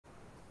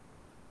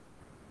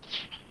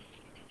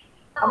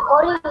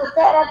Ampori,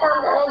 Ustaz datang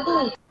tak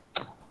lagi.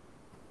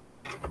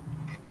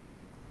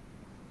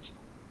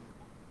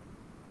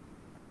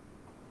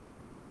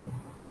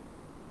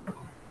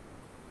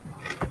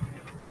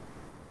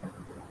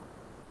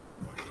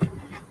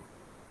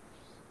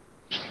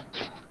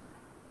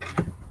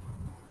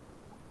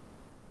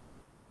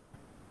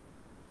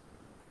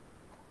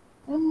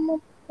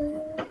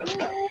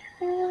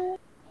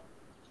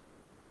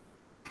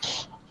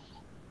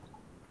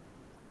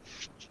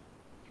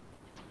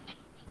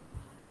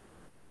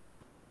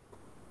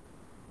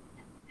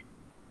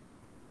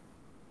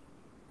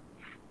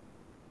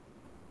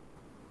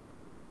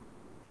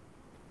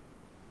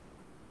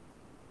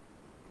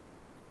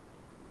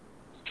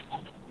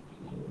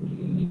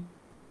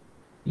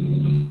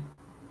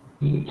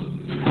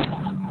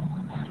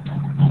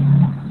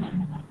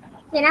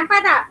 Okay,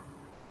 nampak tak?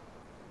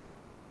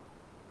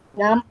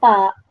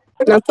 Nampak.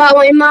 Nampak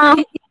Mak Imam.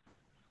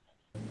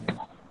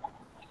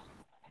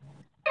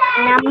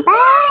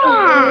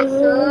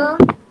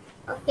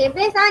 Okay, so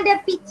based on the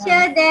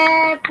picture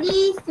there,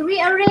 please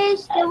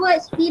rearrange the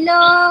words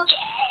below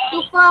to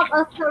form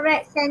a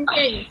correct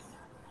sentence.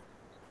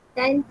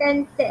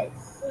 Sentences.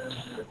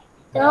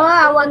 So,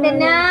 awak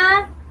kena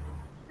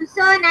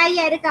susun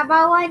ayat dekat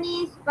bawah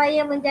ni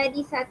supaya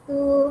menjadi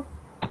satu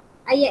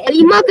ayat Mak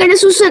Imam kena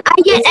susun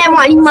ayat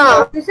Mak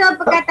Imam. susun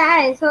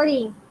perkataan,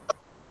 sorry.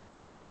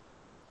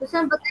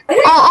 Susun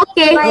perkataan Oh,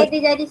 okey. supaya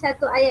dia jadi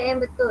satu ayat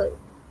yang betul.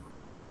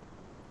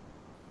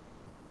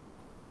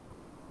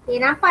 Okay,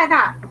 nampak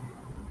tak?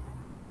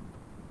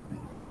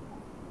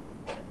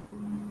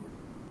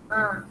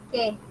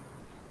 Okay.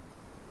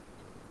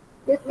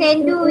 You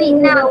can do it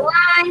now.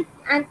 1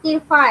 until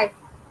 5.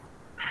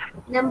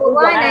 Number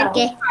 1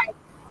 until 5.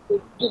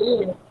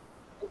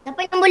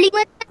 Sampai nombor 5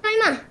 Mak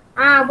Imam.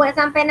 Buat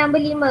sampai nombor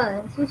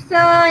 5.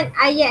 Susun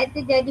ayat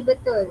tu jadi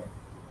betul.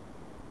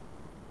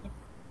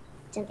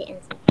 Cantik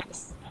kan?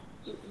 Yes.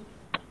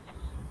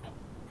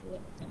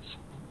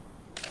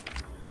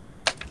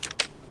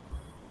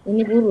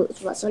 Ini buruk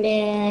sebab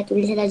Soleh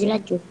tulis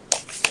laju-laju.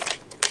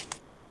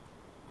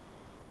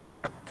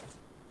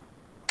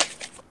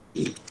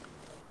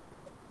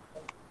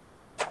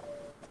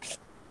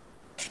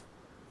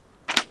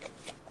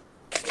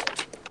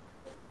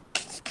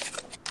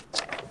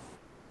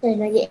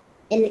 Lagi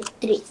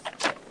elektrik.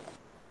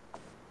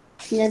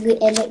 Lagu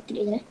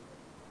elektrik lah.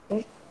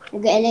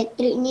 Lagu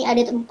elektrik ni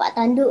ada 4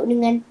 tanduk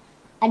dengan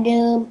ada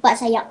 4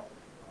 sayap.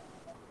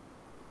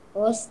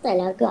 Oh, style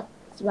lah agak.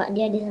 Sebab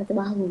dia ada 1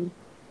 bahu.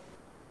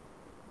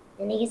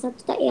 Yang lagi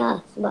 1 tak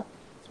ya. Sebab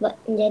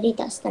menjadi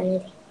tak style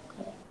nanti.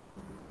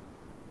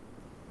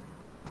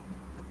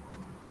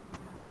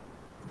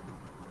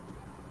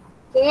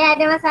 Okay,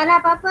 ada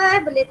masalah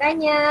apa-apa boleh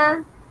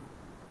tanya.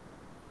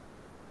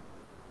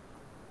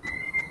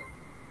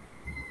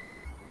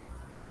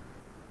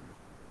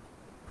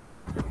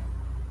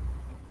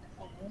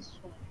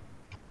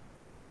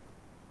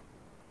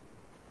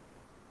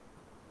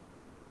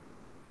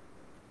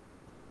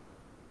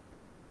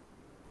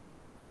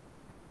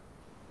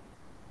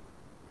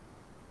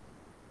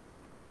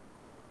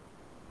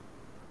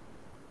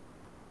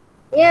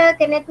 Ya,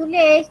 kena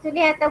tulis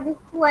atas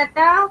buku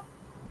atau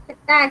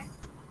kertas.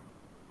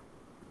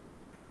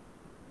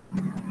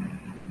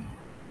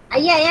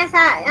 Ayat yang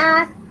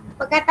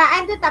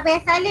perkataan tu tak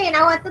payah salin,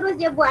 awak terus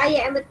je buat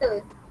ayat yang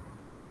betul.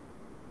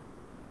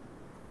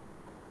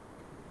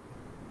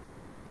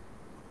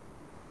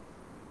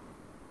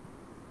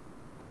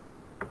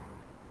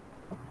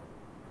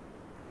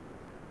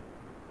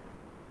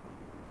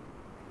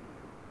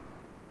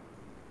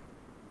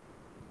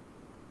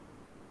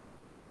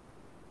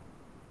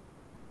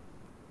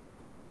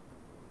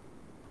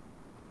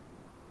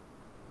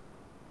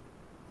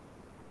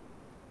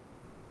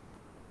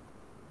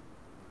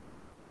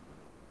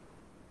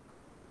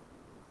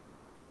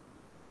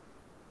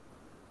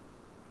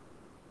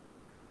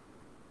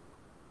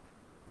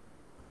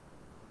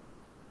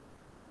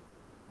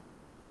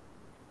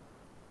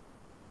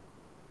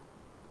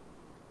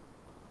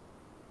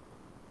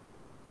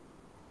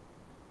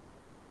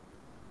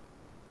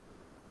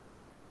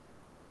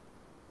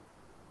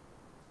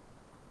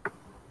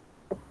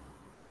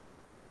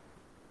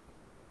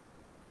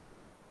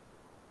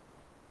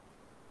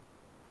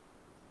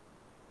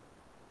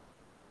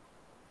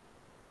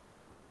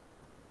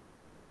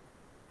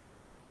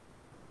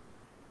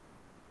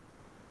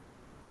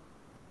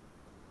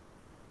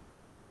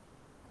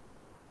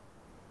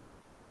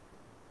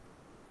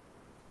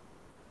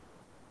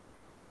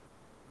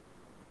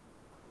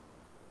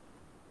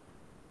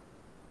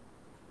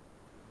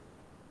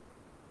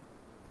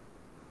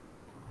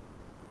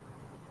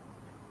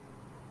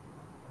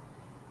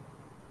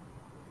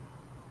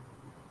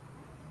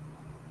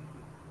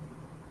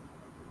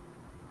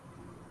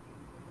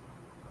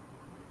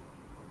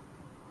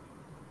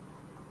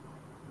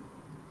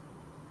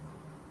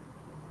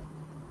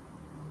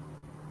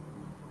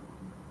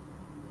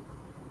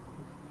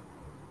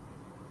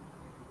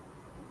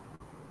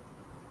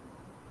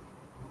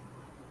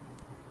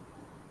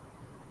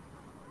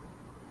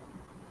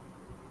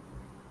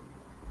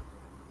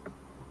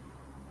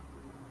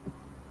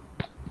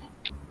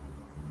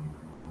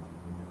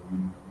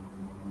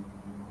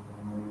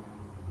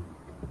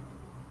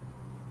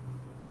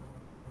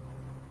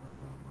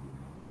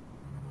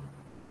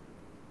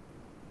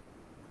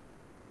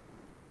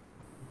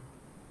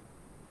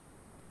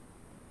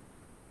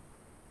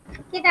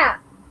 Okay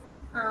tak?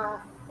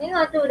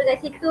 Tengok tu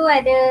dekat situ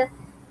ada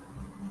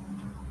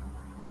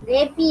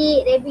rabbit.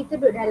 Rabbit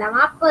tu duduk dalam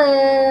apa?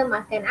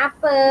 Makan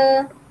apa?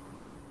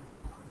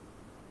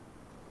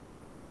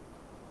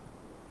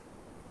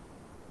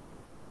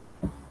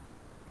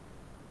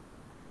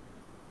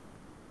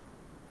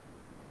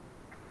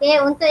 Okay,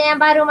 untuk yang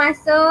baru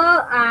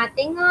masuk,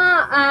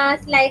 tengok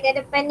slide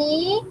kat depan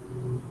ni.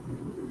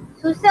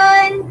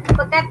 Susun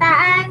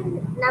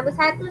perkataan nombor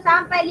 1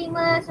 sampai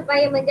 5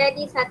 supaya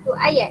menjadi satu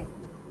ayat.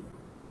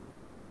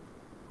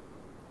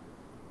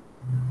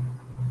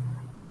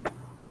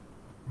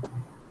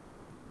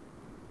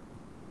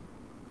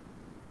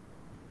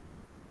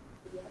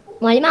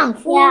 Malimah,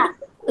 full. Ya.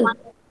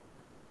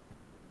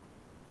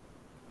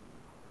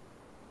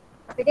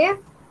 Apa dia?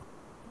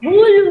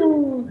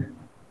 Bulu.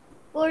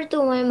 Full tu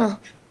Malimah.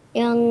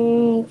 Yang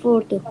full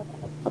tu.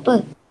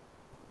 Apa?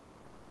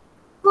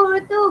 Fur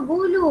tu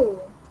bulu.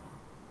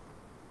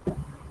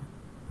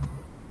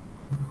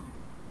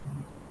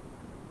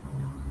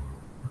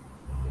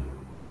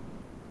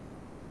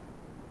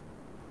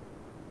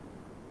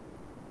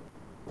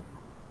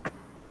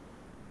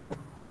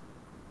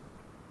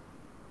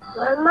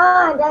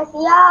 Mama dah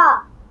siap.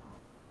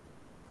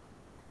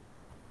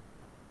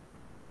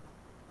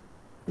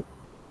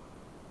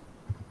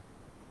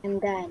 I'm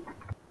done.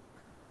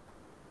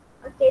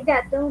 Okay,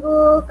 jap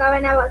tunggu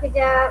kawan awak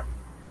kejap.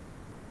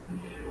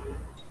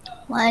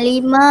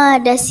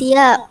 Malimah dah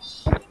siap.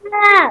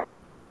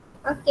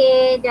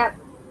 Okay, jap.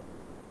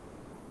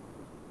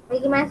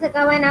 Bagi masa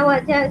kawan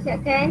awak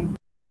siapkan.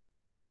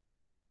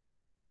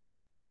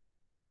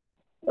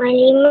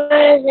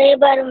 Malimah, saya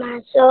baru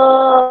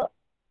masuk.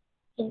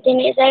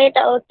 Internet saya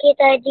tak okey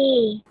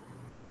tadi.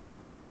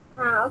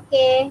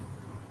 Okay.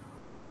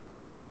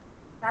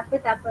 Tak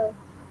apa.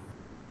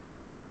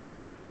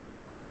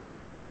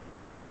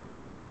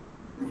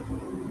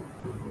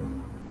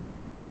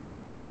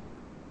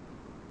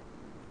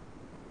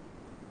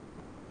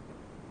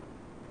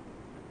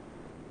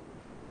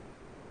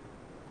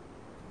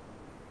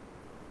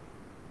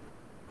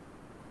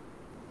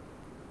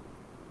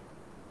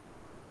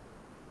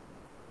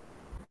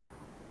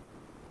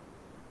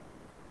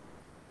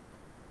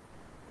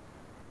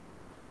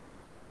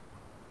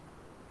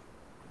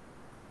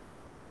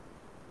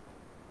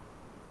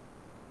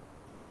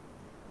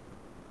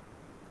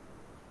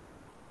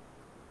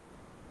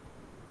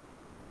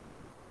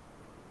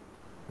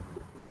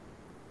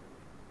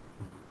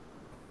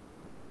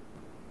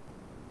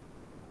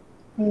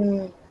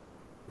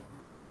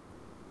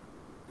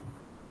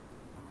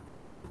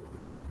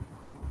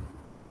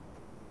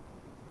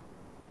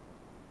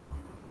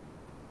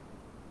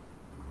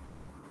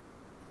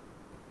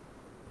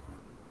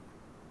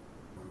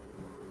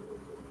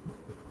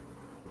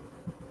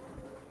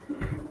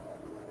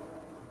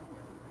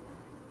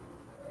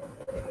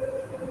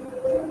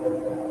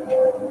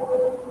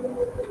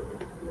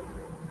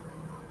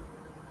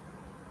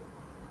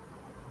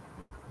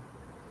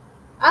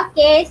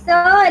 Okay, so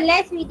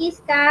let's we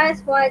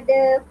discuss for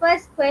the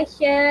first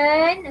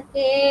question.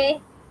 Okay.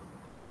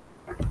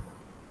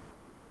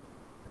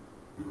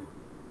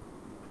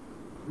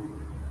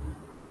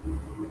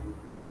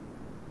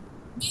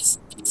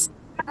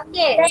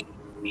 Okay.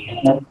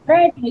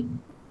 Ready.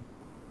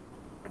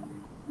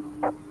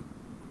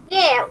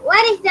 Okay,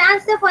 what is the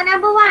answer for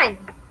number 1?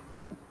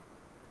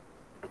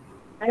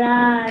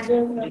 Alah,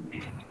 dia.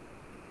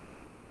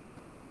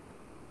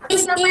 Apa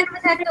jawapan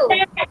nombor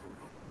 1?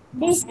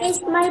 This is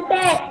my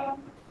pet.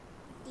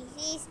 This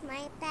is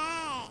my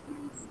pet.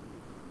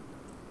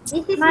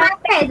 This is my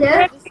pet je.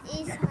 This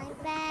is my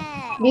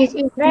pet. This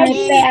is my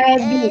pet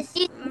rabbit.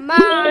 This is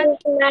my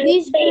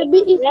This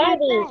rabbit is my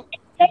rabbit.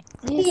 pet.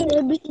 This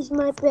rabbit is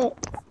my pet.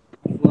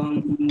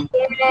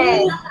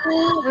 Yes.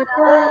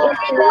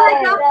 Dua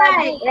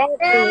jawapan.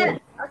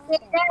 Okay,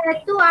 there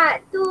are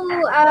two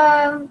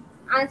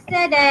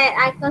answer that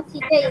I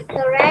consider is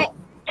correct.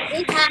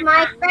 This is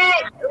my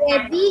pet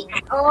rabbit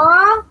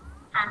or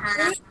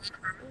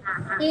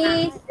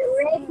this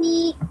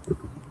rabbit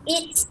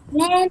Its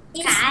name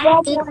is is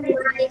Bobo.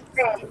 my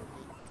pet.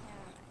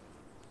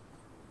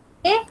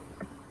 Okay?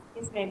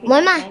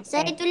 Malimah,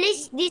 saya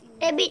tulis this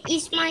rabbit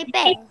is my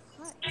pet.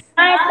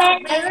 My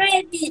pet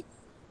rabbit.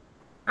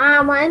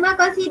 Mak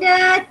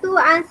consider two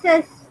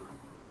answers.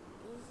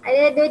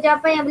 Ada dua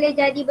jawapan yang boleh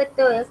jadi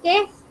betul,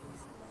 okay?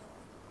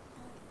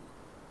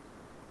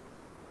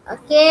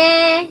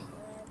 Okay.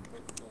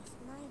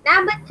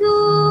 Number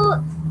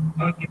 2.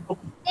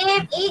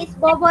 Name is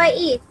Boboy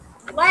is.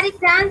 What is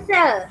the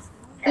answer?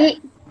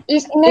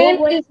 Its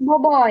name is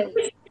Boboy.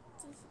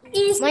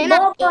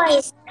 Malimah, it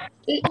is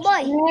Its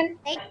Boboy. name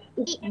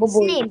Its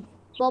Boboy. name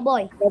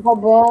Boboy.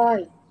 Boboy.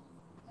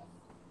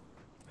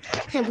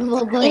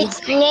 Boboy. Its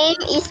name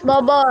is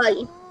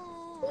Boboy.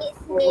 Its Its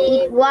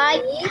name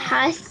white is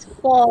has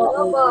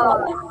four.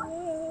 Boboy.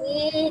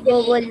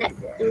 Bobo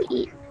likes to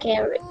eat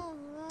carrot.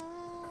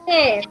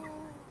 Okay.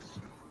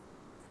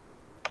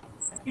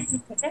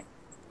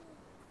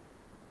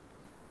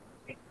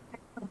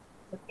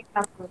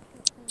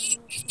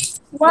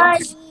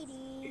 What?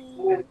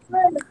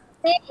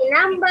 Okay,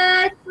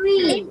 number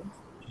 3.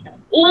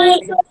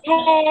 It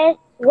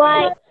has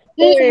white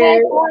It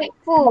has fur. white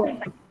fur.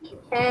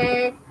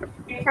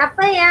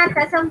 Siapa yang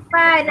tak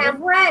sempat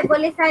nak buat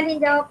boleh salin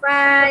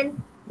jawapan.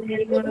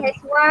 It has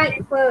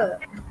white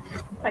fur.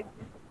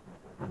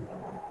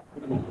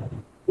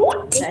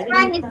 This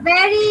one is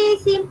very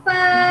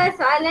simple.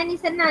 Soalan ni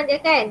senang je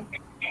kan?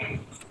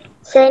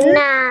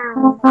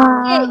 Senang.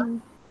 Okay.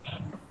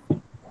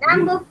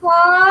 Number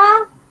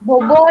 4.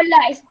 Bobo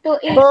likes to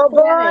eat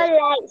Bobo carrot.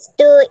 likes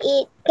to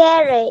eat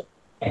carrot.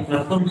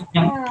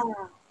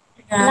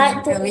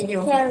 Like to eat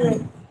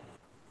carrot.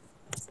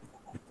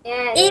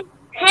 Yes. It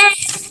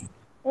has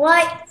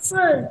white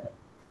fur.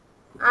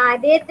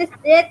 Dia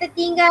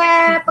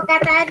tertinggal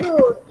perkataan tu.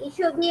 It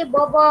should be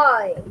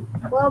Boboy.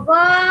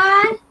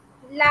 Boboy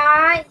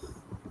likes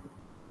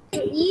to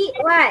eat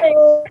what?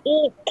 To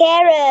eat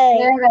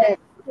carrot.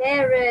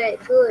 Carrot.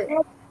 Good.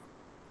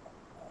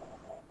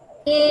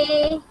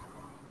 Okay.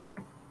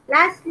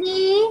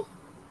 Lastly,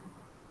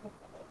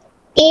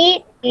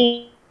 It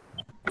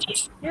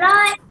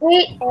Like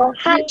it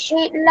hutch.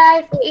 It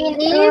lives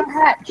in a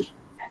hutch.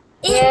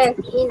 yes,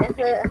 in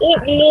her. It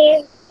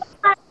lives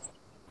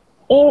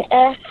in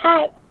a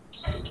hut.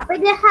 Apa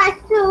dia hutch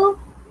tu?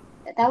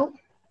 Tak tahu.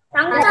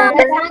 Sangka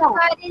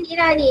dia ni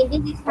lah ni.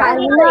 This is hutch.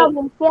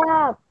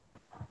 Siap.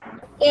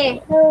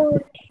 Okay.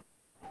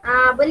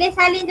 Boleh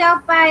salin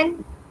jawapan.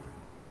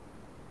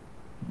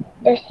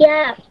 Dah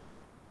siap.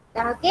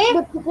 Dah okay?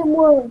 Betul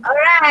semua.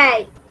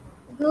 Alright.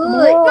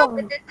 Good.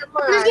 Betul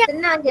semua.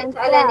 Senang je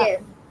soalan dia.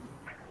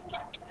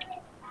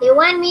 Okay,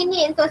 1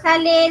 minute untuk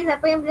salin.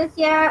 Siapa yang belum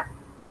siap?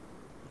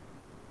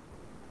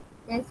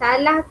 Yang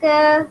salah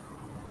ke?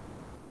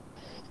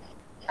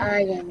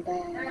 Yang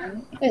dah.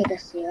 Dah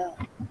siap.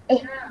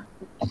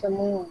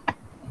 Semua.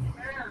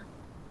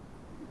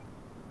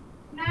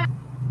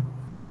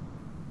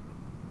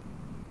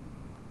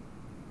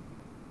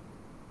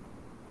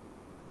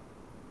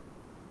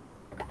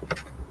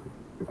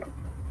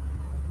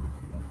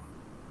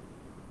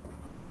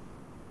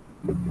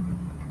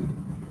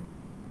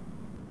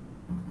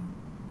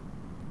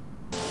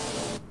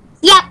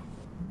 Siap.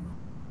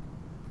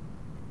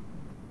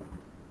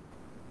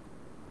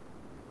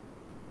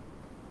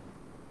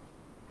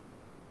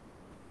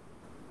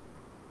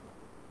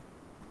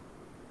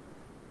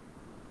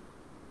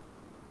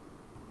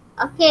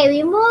 Okay, we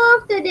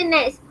move to the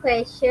next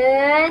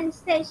question.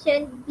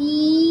 Section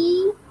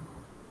B.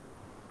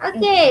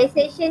 Okay,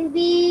 section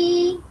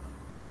B.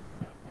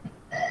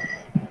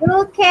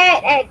 Look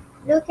at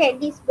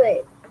this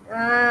bird.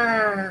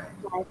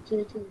 Baca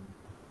tu.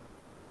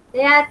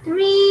 There are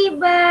 3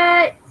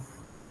 birds.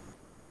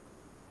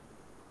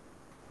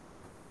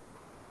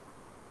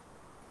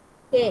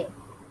 Okay.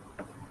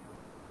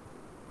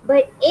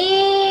 Bird A,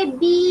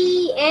 B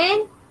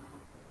and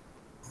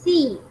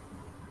C.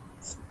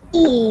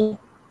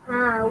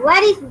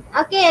 What is,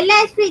 okay,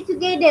 let's read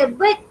together.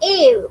 Bird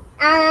A.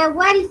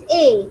 What is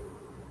A?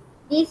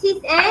 This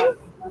is an?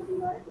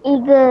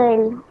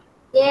 Eagle.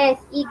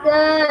 Yes,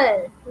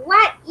 eagle.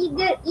 What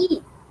eagle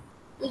eat?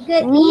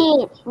 Eagle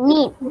Meat.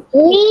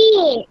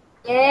 Meat.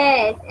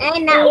 Yes.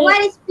 And what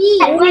is P?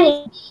 What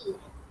is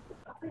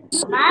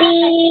P?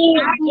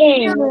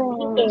 Pigeon.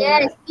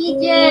 Yes,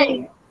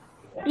 pigeon.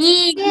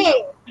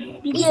 Okay.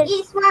 It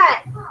is what?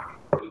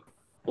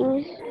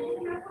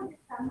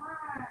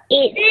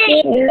 It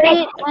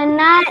eats a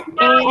nut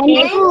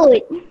and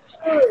food.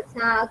 Fruits.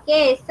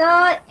 Okay. So,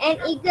 an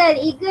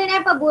eagle. Eagle ni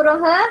apa?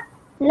 Burung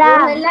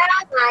Lam.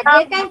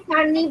 Dia kan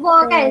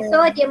carnivore kan.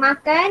 So, dia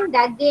makan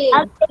daging.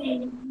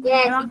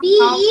 Yes. B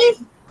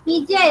is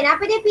pigeon.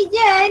 Apa dia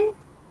pigeon?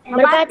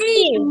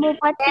 Merpati.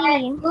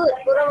 Yes, good.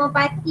 Burung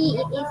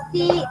merpati. It is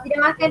seeds. Dia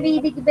makan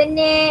biji-biji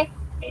benih,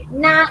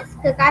 nuts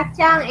ke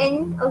kacang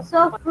and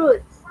also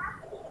fruits.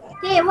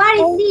 Okay, what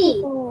is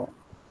C?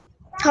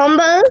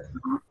 Hornbill.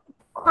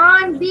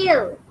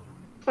 Hornbill.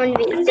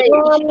 Hornbill.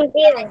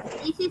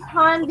 This is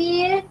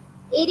hornbill.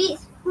 It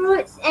eats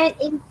fruits and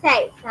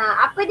insects.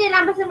 Apa dia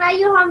dalam bahasa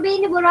Melayu hornbill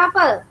ni burung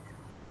apa?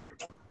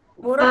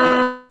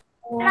 Burung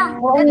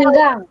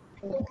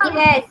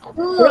Yes,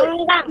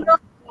 good.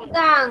 Burung.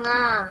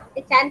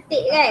 Dia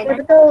cantik kan?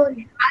 Betul.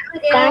 Baru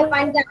dia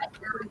panjang.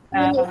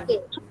 Ini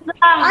sikit.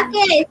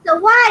 Okay,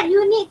 so what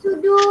you need to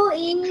do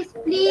is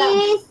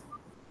please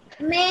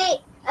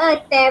make a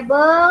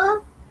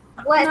table.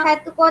 Buat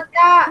satu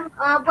kotak,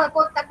 buat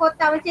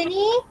kotak-kotak macam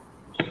ni.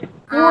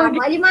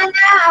 Di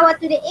mana awak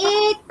tulis A,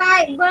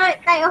 type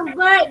of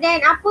bird,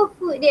 then apa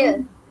food dia?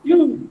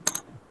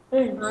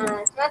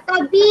 Contoh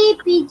B,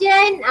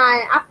 pigeon,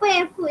 apa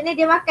yang food ni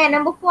dia makan?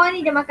 Number 4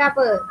 ni dia makan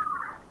apa?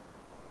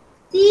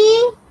 C,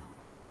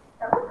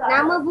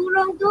 nama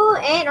burung tu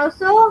and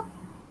also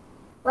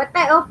what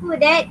type of food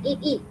that it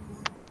eats.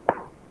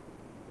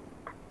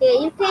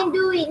 Okay, you can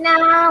do it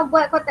now.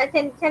 Buat kotak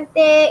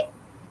cantik-cantik.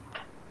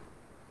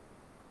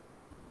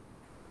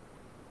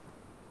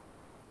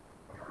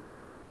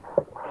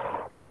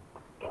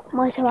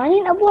 Macam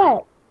mana nak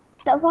buat?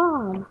 Tak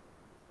faham.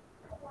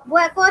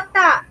 Buat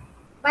kotak.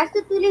 Lepas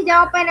tu tulis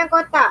jawapan dalam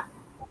kotak.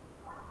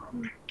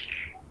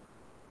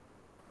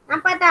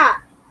 Nampak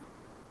tak?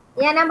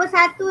 Yang nombor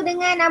 1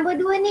 dengan nombor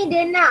 2 ni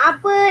dia nak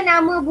apa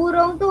nama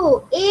burung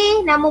tu? A,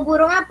 nama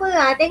burung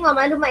apa? Tengok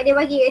maklumat dia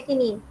bagi kat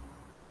sini.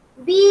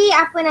 B,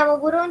 apa nama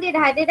burung dia?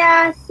 Dah ada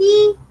dah. C,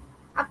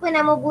 apa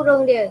nama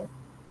burung dia?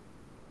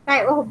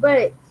 Type of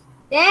birds.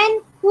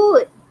 Then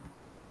food.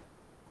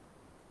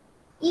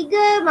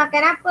 Eagle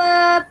makan apa?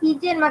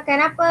 Pigeon makan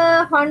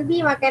apa?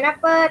 Hornbill makan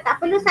apa?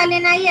 Tak perlu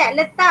salin ayat,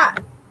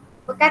 letak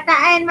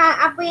perkataan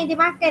apa yang dia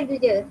makan tu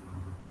je.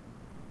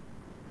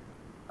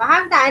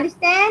 Faham tak?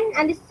 Understand?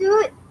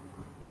 Understood?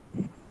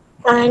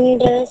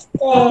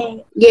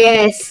 Understand.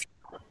 Yes.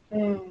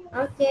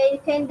 Okay,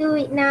 you can do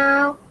it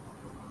now.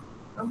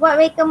 Buat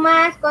weh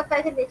kemas,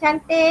 kotak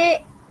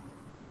cantik-cantik.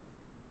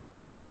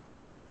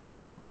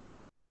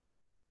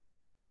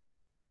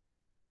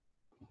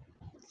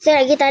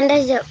 Saya lagi tanda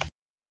sekejap.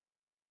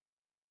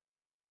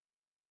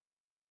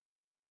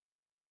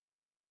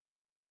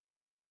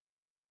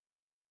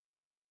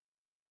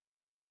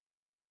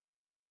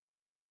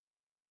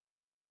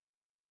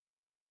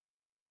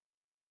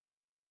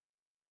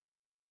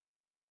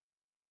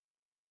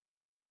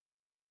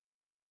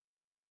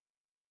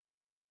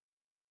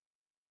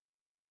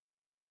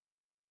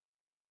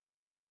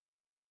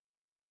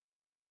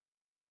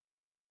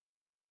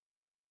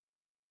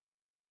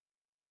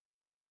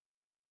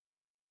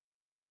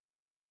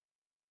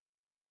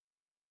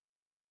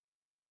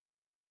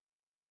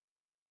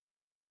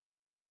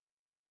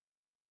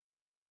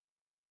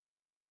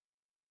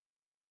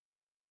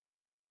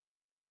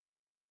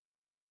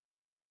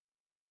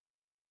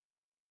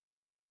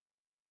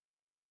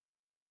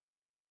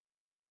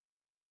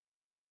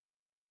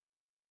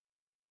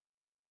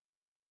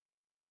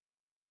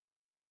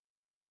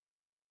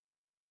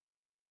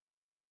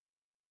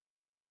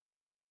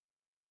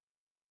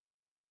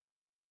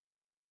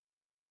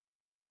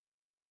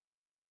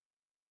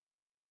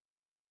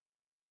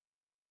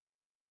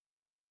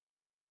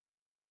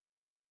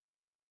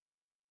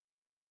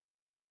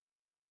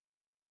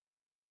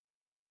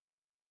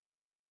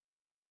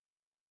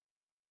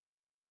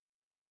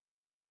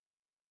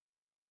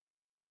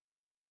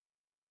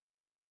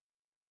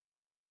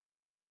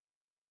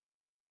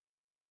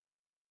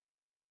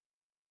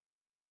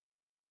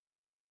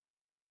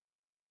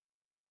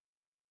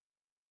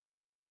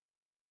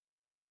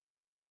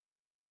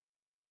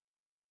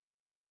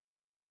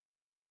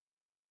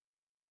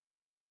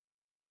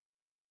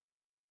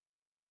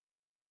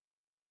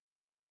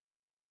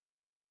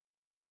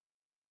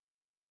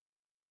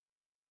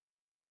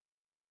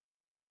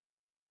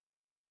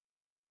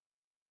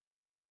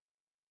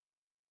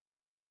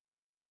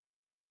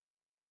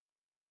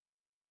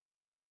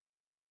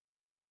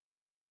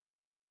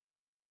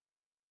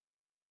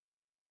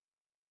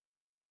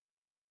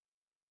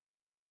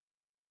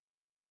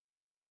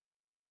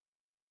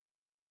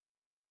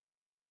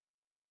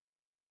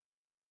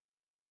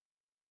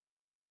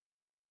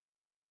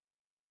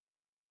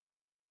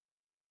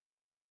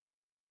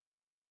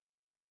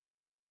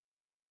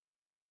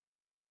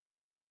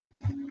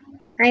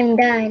 I'm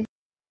done.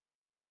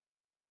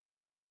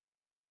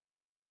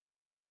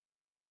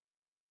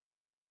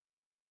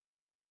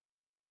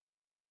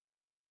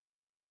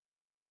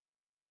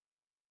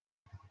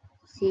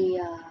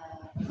 Siap.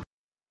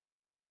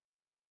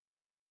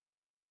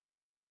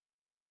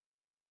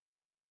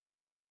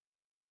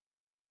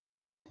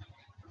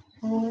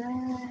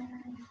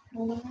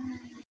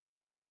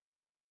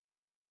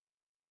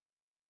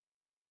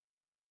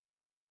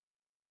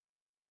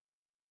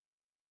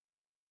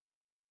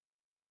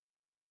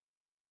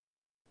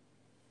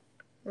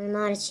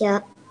 Memang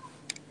siap.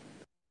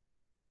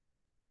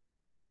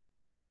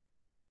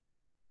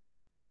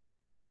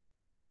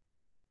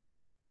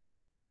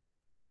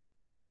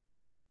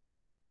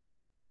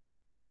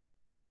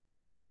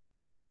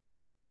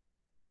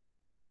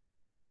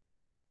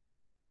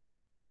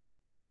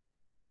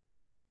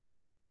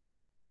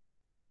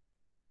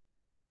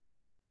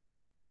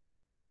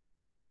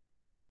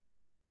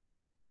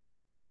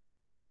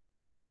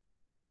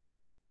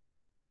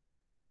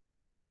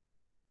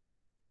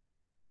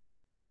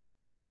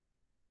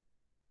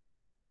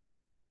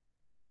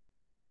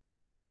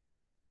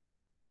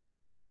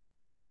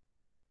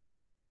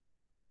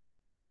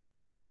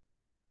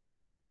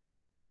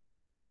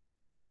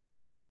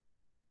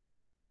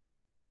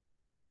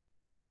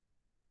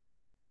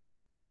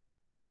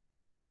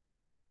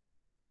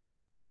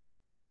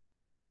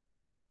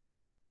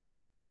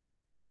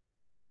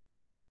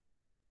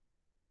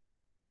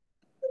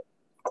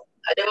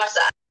 Ada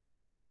masalah.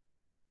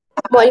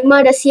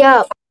 Muklimah dah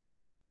siap.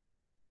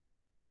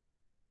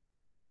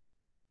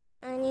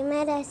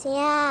 Anima dah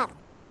siap.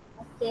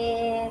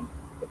 Okay.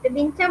 Kita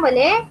bincang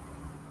boleh?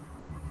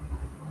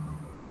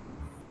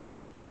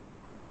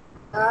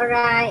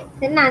 Alright.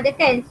 Senang je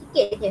kan?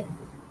 Sikit je.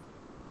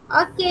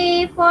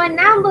 Okay, for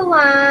number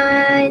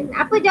 1.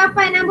 Apa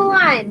jawapan number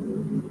 1?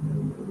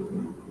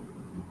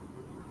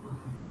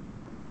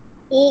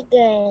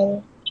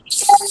 Eagle.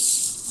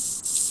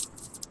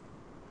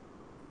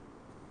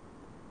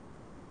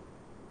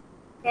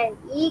 Kan,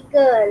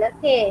 eagle.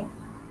 Okay.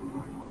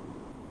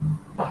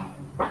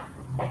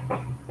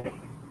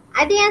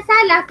 Ada yang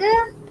salah ke?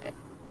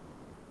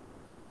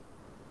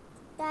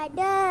 Tak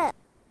ada.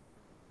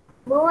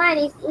 Number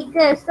 1 is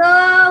eagle. So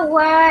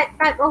what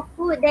type of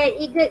food that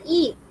eagle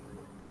eat?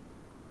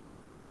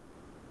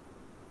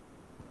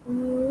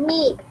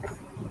 Meat.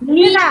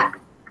 Betul tak?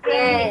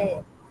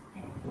 Yes.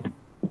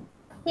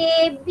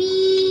 Okay, B,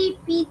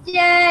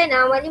 pigeon.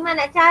 Waliman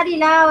nak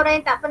carilah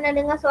orang yang tak pernah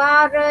dengar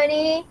suara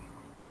ni.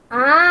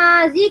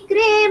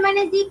 Zikril.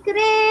 Mana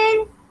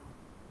Zikril?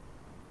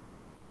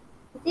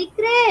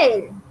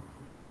 Zikril.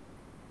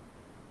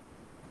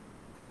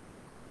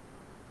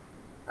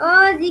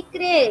 Oh,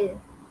 Zikril.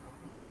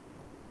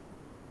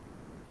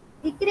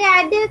 Zikril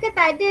ada ke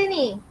tak ada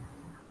ni?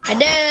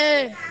 Ada.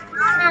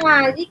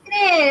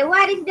 Zikril,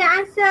 what is the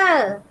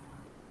answer?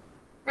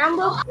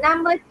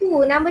 Number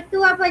 2. Number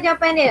 2 apa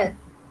jawapan dia?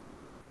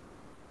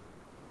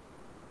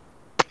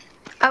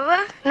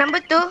 Apa? Number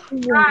tu?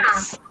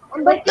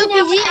 Number 2 ni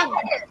apa pigeon.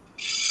 jawapan dia?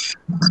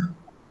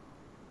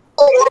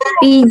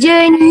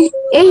 Pigeon.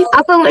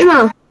 Apa Mak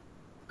Lima?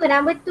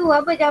 Number 2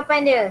 apa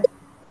jawapan dia?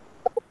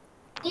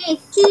 Ni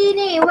C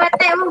ni, what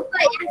type of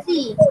bird yang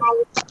C?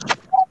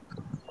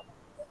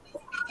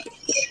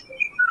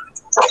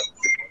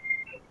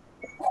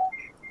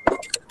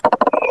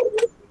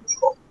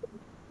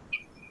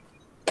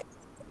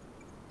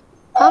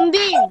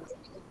 Hornbill.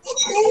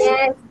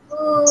 Yes,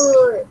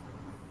 good.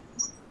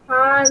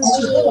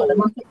 Hornbill.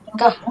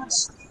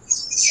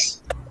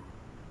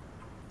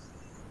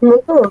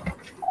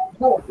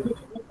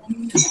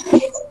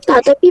 Tak,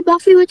 tapi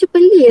Buffy macam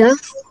pelik lah.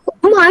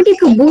 Mak ada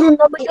ke burung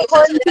nama dia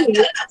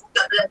Hornbill?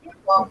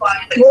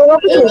 Burung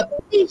apa tu?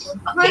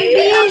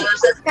 Hornbill,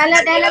 kalau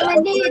dalam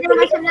Melayu dan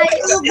bahasa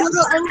Melayu,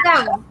 burung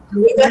enggang.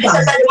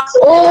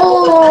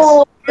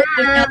 Oh.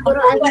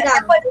 Burung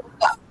enggang.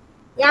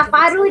 Yang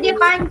paruh dia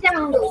panjang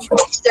tu.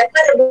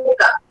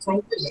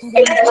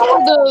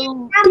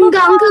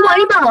 Enggang ke Mak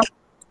Lima?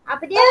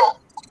 Apa dia?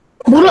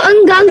 Burung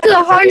enggang ke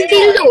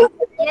Hornbill tu?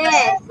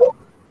 Yes.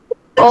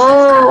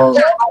 Oh.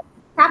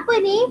 Siapa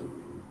ni?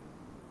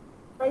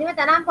 Saya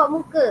tak nampak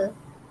muka.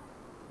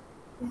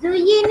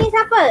 Zuyin ni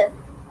siapa?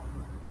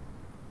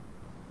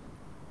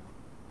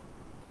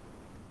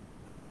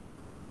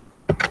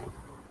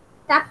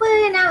 Siapa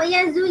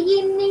yang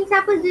Zuyin ni?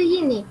 Siapa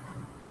Zuyin ni?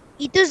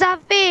 Itu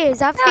Zafir.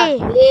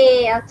 Zafir.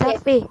 Okay.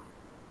 Zafir.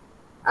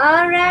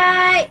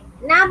 Alright.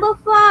 Number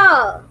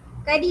 4.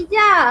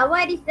 Khadijah,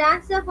 what is the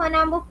answer for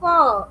number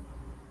 4?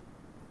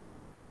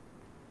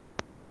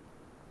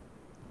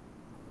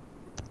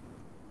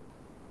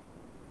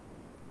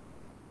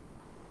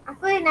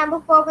 Apa number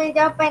 4 punya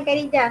jawapan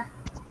Khadijah?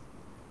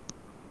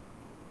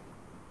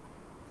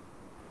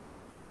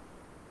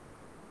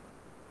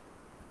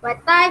 What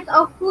types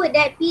of food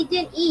that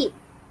pigeon eat?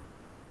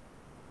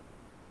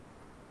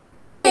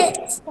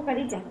 Apa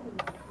Khadijah?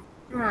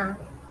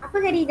 Apa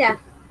Khadijah?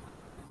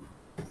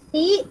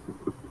 Seed.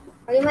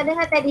 Halimah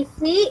dengar tadi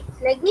seed.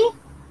 Lagi?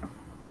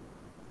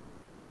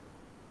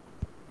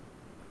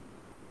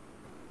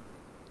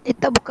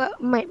 Tak buka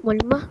mic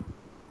Mak.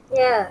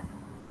 Ya.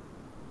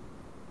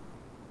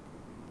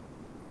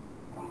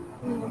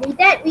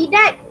 Widat.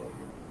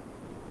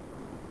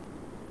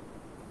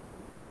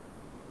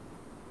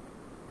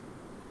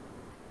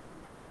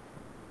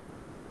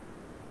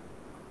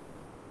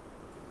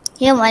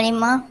 Ya, Mak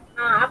Lima.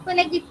 Apa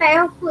lagi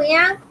type of food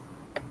yang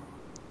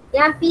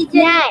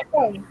pigeon Nut.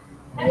 eat?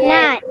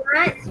 Nut.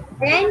 Nuts.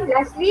 And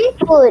lastly?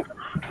 Food.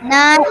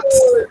 Nuts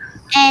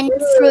and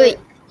fruit.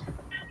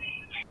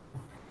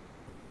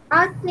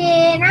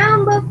 Okay,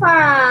 number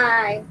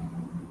 5.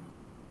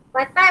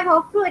 What type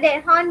of fruit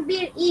that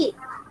hornbill eat?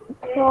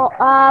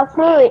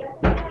 Fruit.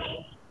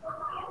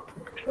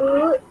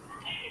 Fruit.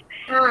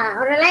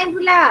 Orang lain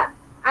pula.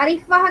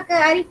 Arifah ke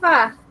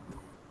Arifah?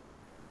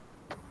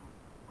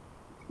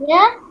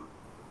 Ya.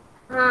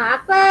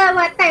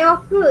 What type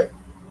of fruit?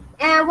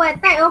 What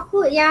type of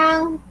food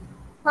yang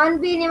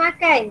hornbill ni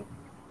makan?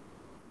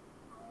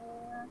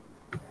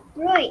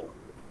 Fruit.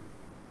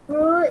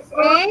 Fruits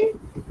and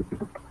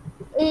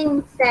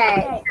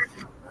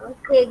insects.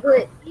 Okay,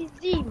 good.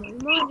 Easy.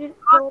 Memang dia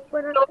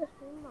jawapan atas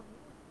memang.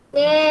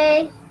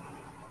 Okay.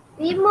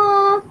 We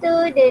move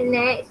to the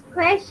next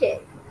question.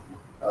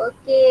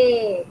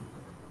 Okay.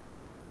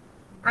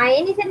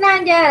 Ini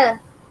senang je.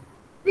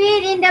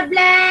 Fill in the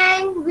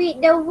blank with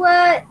the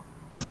word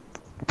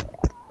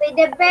with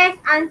the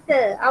best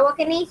answer. Awak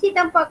kena isi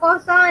tempat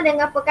kosong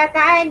dengan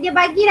perkataan. Dia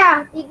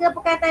bagilah 3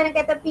 perkataan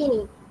dekat tepi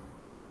ni.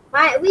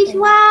 Which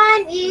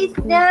one is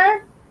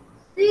the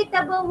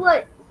suitable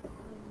word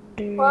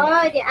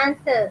for the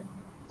answer?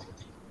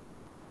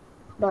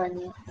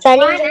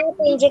 Saling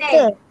jawapan je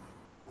ke?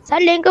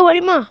 Saling ke Mak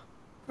Lima?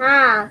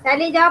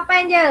 Salin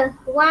jawapan je.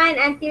 1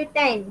 until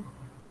 10.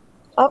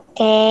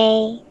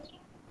 Okay.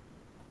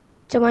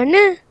 Macam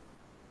mana?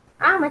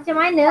 Macam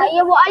mana?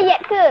 Ya buat ayat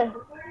ke?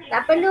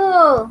 Tak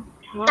perlu.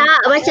 Tak,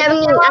 macam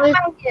ni.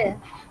 Jawapan je.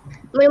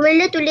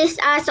 Mula-mula tulis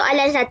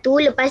soalan satu,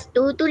 lepas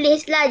tu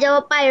tulislah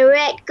jawapan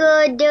red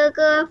ke, the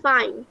ke,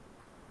 fine.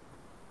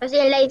 Lepas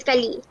tu yang lain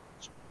sekali.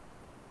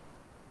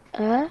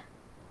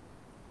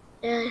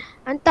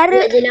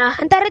 Antara Buat je lah.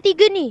 antara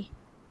tiga ni.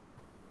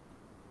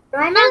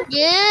 Rahimah?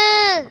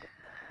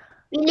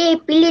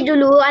 Pilih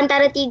dulu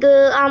antara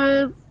tiga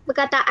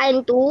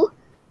perkataan tu.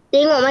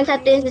 Tengok mana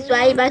satu yang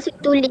sesuai. Lepas tu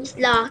tulis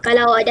lah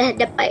kalau awak dah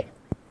dapat.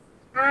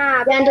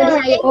 Jangan Betul.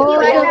 tulis ayat Thank you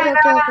Oh,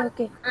 Azara.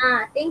 okey.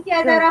 Thank you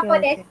Azara Okay, for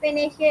the okay.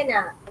 explanation.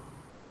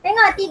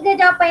 Tengok tiga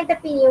jawapan yang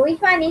terpilih.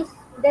 Which one is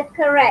the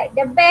correct?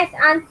 The best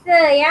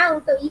answer ya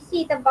untuk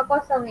isi tempat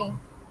kosong ni.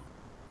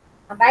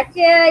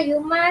 Baca, you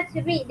must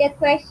read the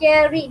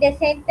question, read the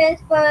sentence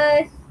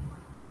first.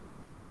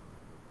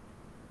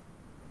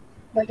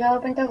 Buat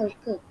jawapan terus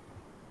ke?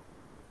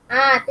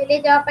 Tulis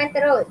jawapan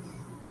terus.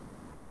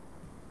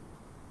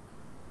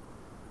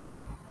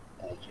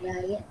 Tak jelas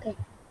ayat kan.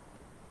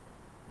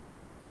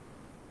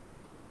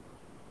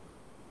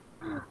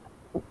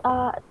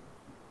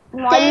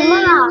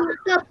 Mualimah.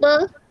 Itu apa?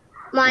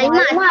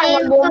 Mualimah.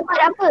 Nombor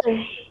 4 apa?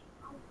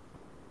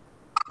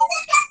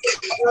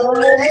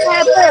 Nombor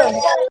 4 apa?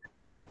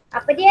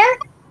 Apa dia?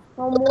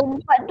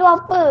 Nombor 4 tu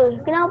apa?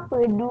 Kenapa?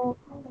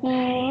 5.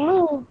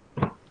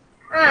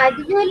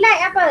 Do you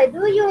like apa?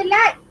 Do you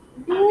like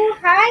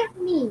Duhai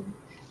ni?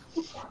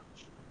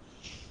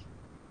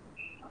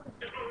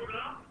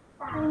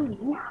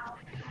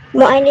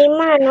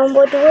 Mualimah,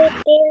 nombor 2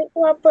 tail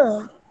tu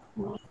apa?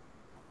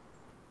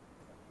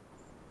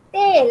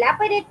 Tail.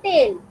 Apa dia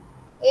tail?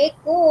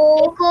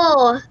 Ekor.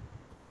 Ekor.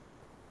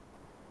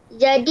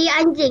 Jadi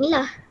anjing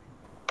lah.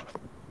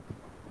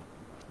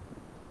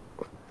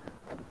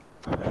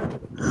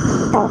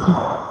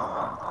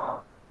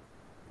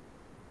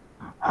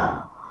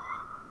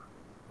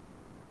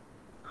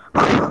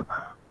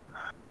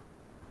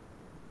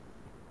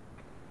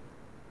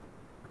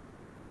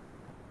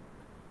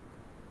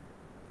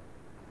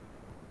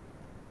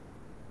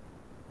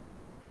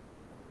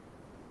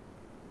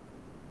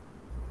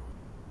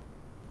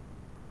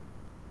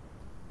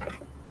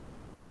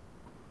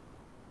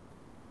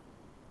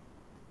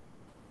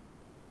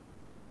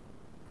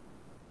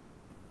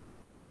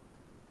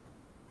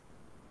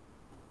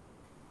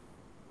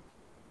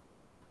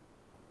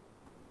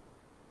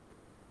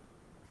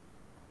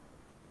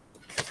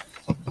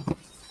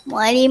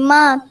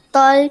 Mualimah,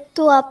 tol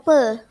tu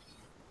apa?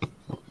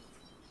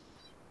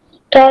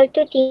 Tol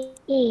tu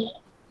tinggi.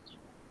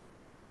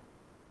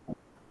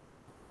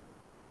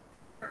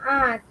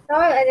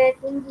 Tol ada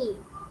tinggi.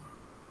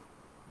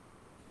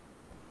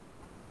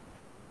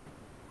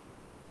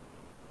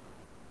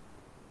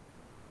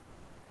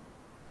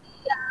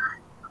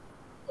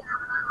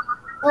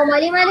 Oh,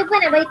 Malimah lupa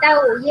nak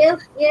beritahu.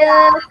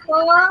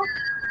 For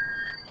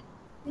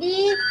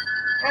please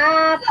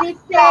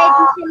prepare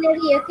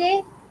dictionary, okay?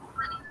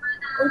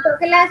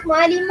 Untuk kelas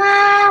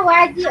Mualimah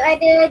wajib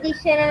ada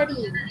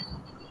dictionary.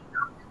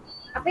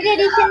 Apa dia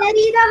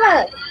dictionary tu apa?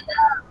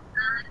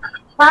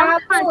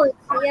 Kamus.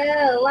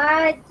 Ya,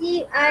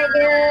 wajib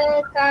ada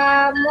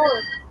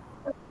kamus.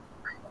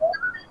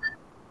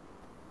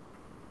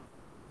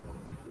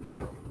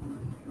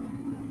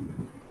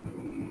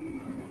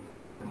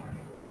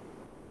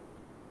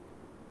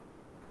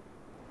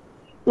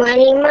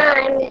 Mualimah,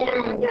 I'm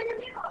done.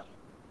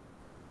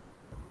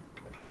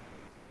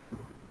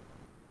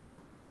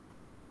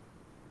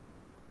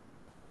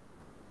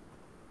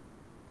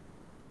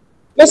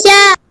 Dah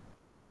siap.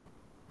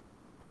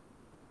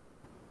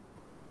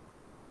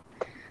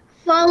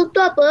 Form tu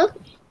apa?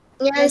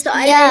 Yang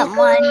soalan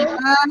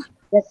Mualimah.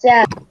 Dah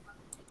siap.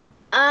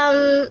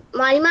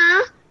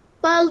 Mualimah,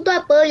 form tu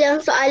apa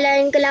yang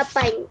soalan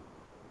ke-8?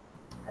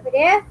 Apa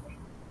dia?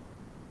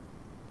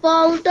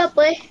 Form tu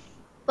apa?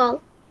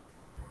 Form.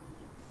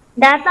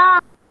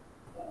 Data.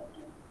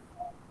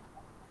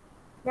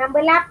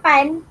 Nombor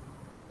 8.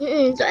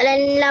 Soalan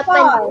 8 tu.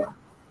 Fall.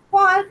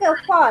 Fall ke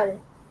fall?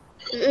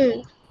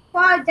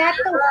 Fall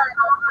jatuh.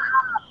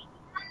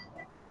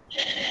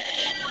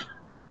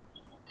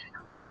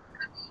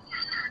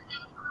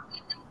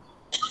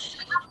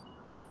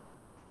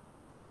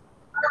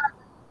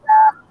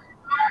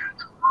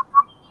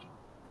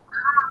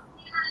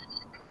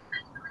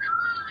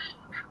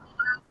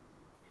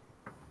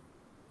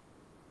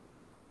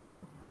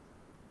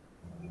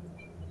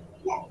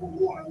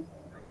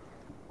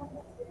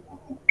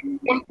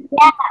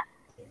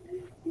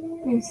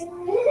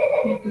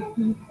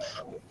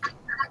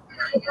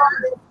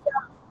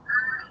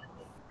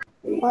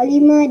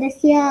 Mualimah dah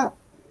siap.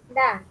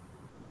 Dah.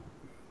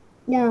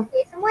 Dah.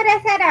 Okay, semua dah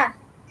siap dah?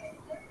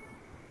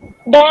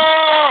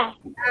 Dah.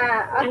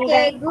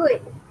 Okay,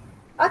 good.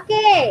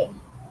 Okay.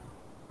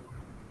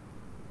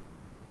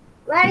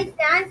 What is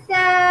the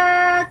answer?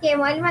 Okay,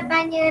 Mualimah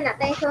tanya, nak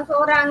tanya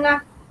seorang-seorang lah.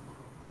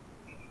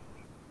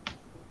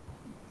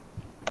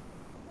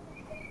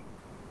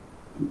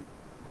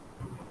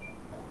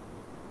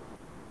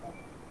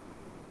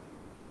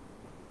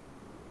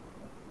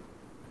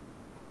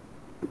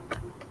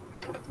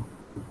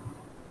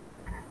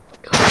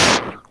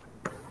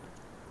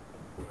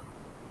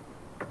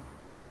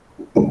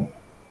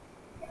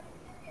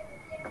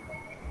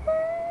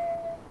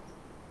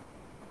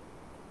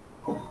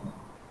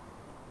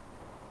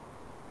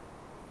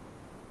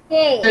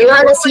 Okay.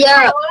 Mualimah dah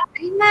siap.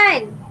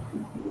 Iman.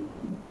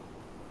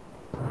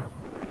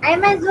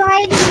 Aiman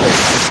Zuhairi,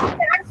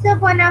 answer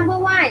for number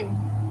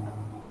 1.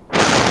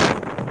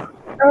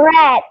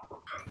 Red.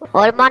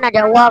 Olma nak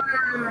jawab.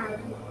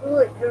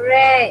 Good,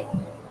 correct.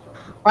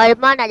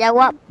 Olma nak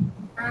jawab.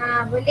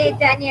 Boleh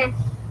tak ni?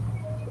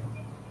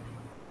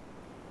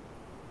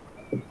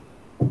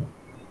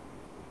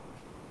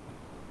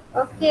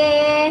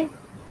 Okay.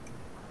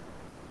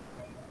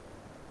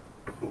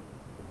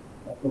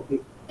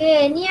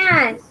 Okay,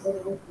 Nias.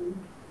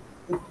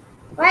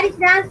 What is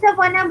the answer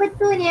for number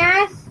 2,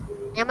 Nias?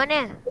 Yang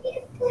mana?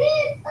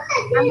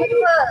 Number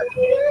 2.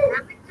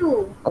 Number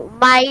 2.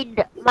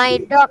 My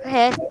dog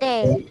has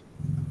tail.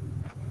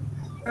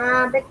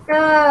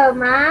 Betul.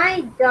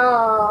 My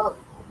dog.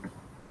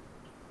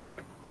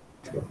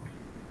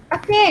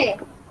 Okay.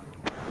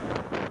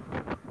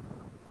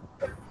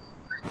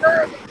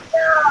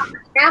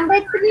 Number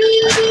 3.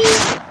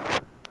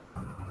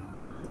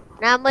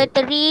 Number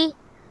 3.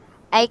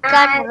 I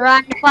can't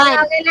run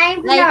fast. Orang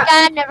lain I pula.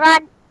 can't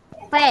run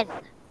fast.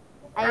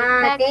 I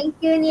can't. Thank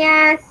you,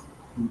 Nias.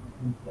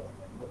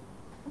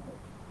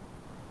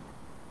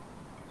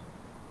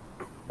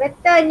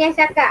 Betul Nias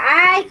cakap.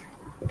 I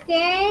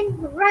can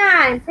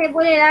run. Saya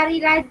boleh lari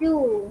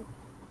laju.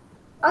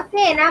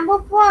 Okay,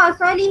 number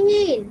 4.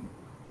 Solihin.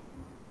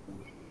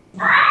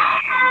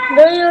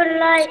 Do you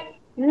like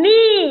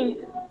me?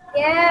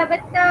 Ya,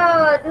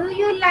 betul. Do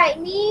you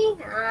like me?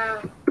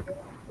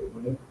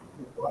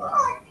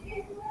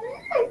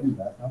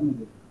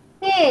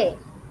 Okay.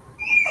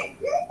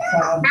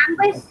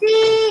 Number 6.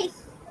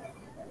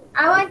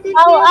 I want to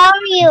How hear.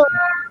 are you?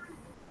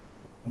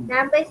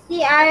 Number 6.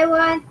 I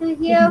want to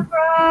hear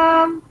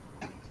from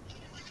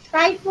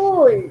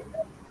Saiful.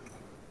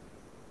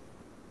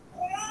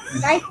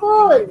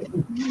 Saiful.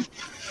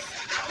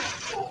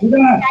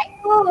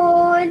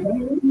 Saiful.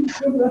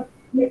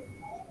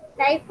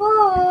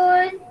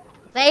 Saiful.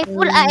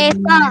 Saiful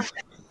Aesa.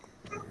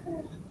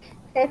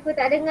 Saiful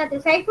tak dengar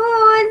tu.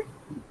 Saiful.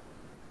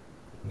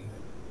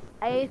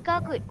 Aesa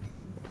kot.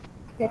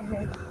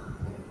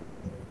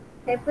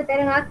 Saiful tak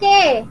dengar.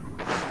 Okay.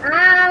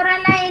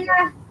 Orang lain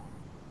lah.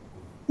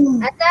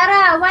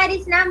 Azara, what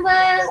is number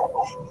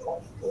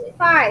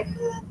 5?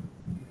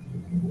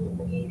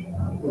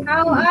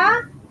 How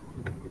are?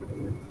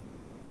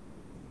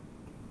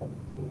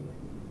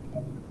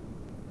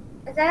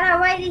 Azara,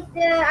 what is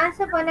the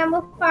answer for number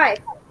 5?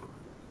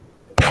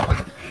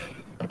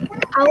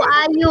 How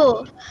are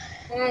you?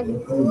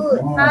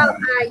 Good. How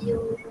are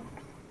you?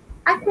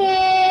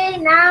 Okay,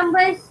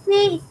 number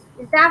 6.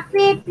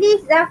 Zafir,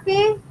 please,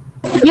 Zafir.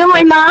 Ya,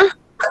 Maima.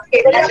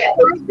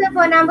 Answer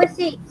for number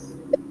 6.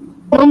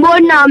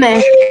 Nombor 6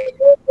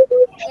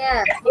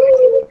 Yeah.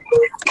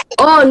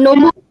 Oh,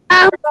 nombor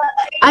 6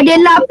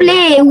 adalah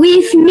play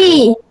with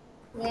me.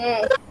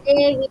 Yes,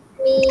 stay with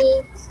me.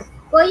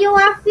 For you,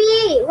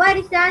 Wafi, what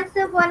is the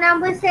answer for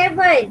number 7?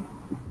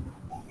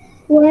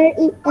 Where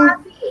is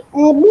Wafi.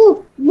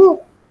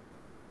 book?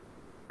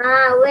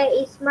 Where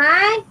is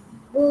my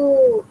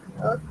book?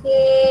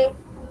 Okay.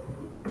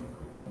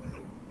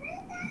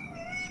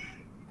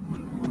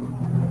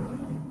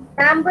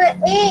 Number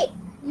 8,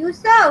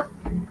 Yusuf.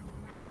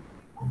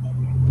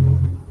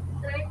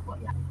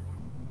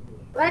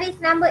 What is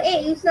number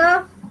 8,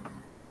 Yusuf?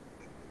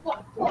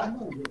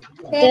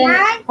 Can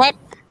I?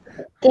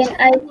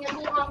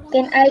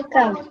 Can I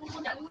come?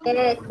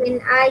 Yes, can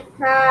I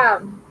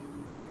come?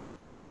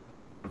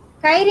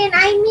 Khairin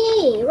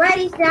Aimi, what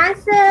is the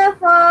answer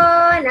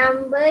for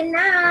number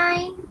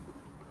 9?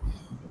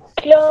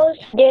 Close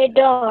the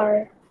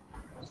door.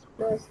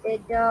 Close the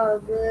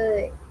door,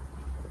 good.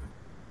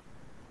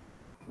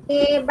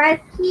 Okay,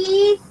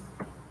 Balkis,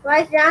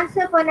 what is the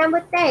answer for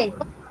number 10?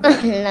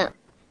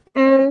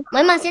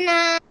 Memang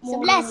sana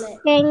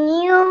 11. Can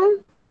you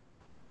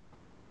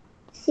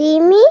see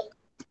me?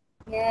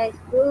 Yes,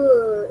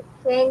 good.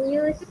 Can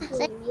you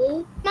see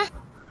me?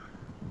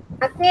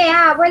 Okay,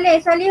 boleh.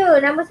 Soliu,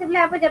 nombor 11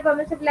 apa jawapan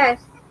nombor 11?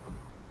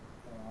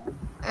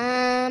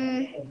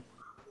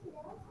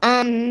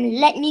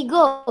 Let me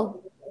go.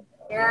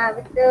 Ya,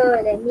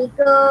 betul. Let me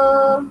go.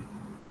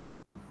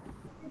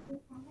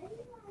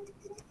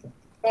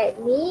 Let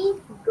me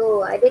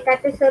go. Ada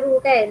kata seru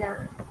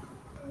kan?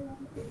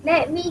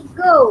 Let me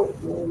go.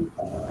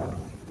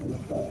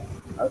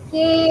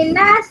 Okay,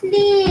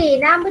 lastly,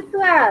 number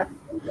 12.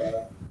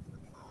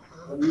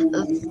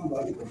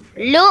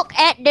 Look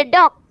at the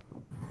dog.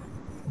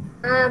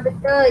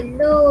 Betul.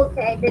 Look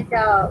at the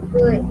dog.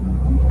 Good.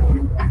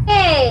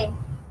 Okay.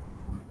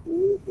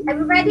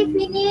 Everybody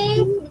finish.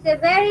 It's a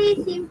very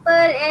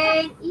simple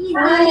and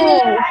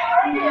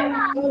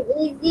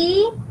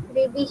easy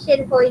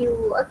revision for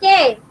you.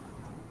 Okay.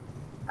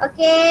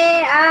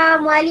 Okay.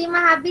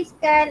 Mualimah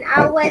habiskan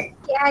awal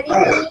sikit hari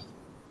ni.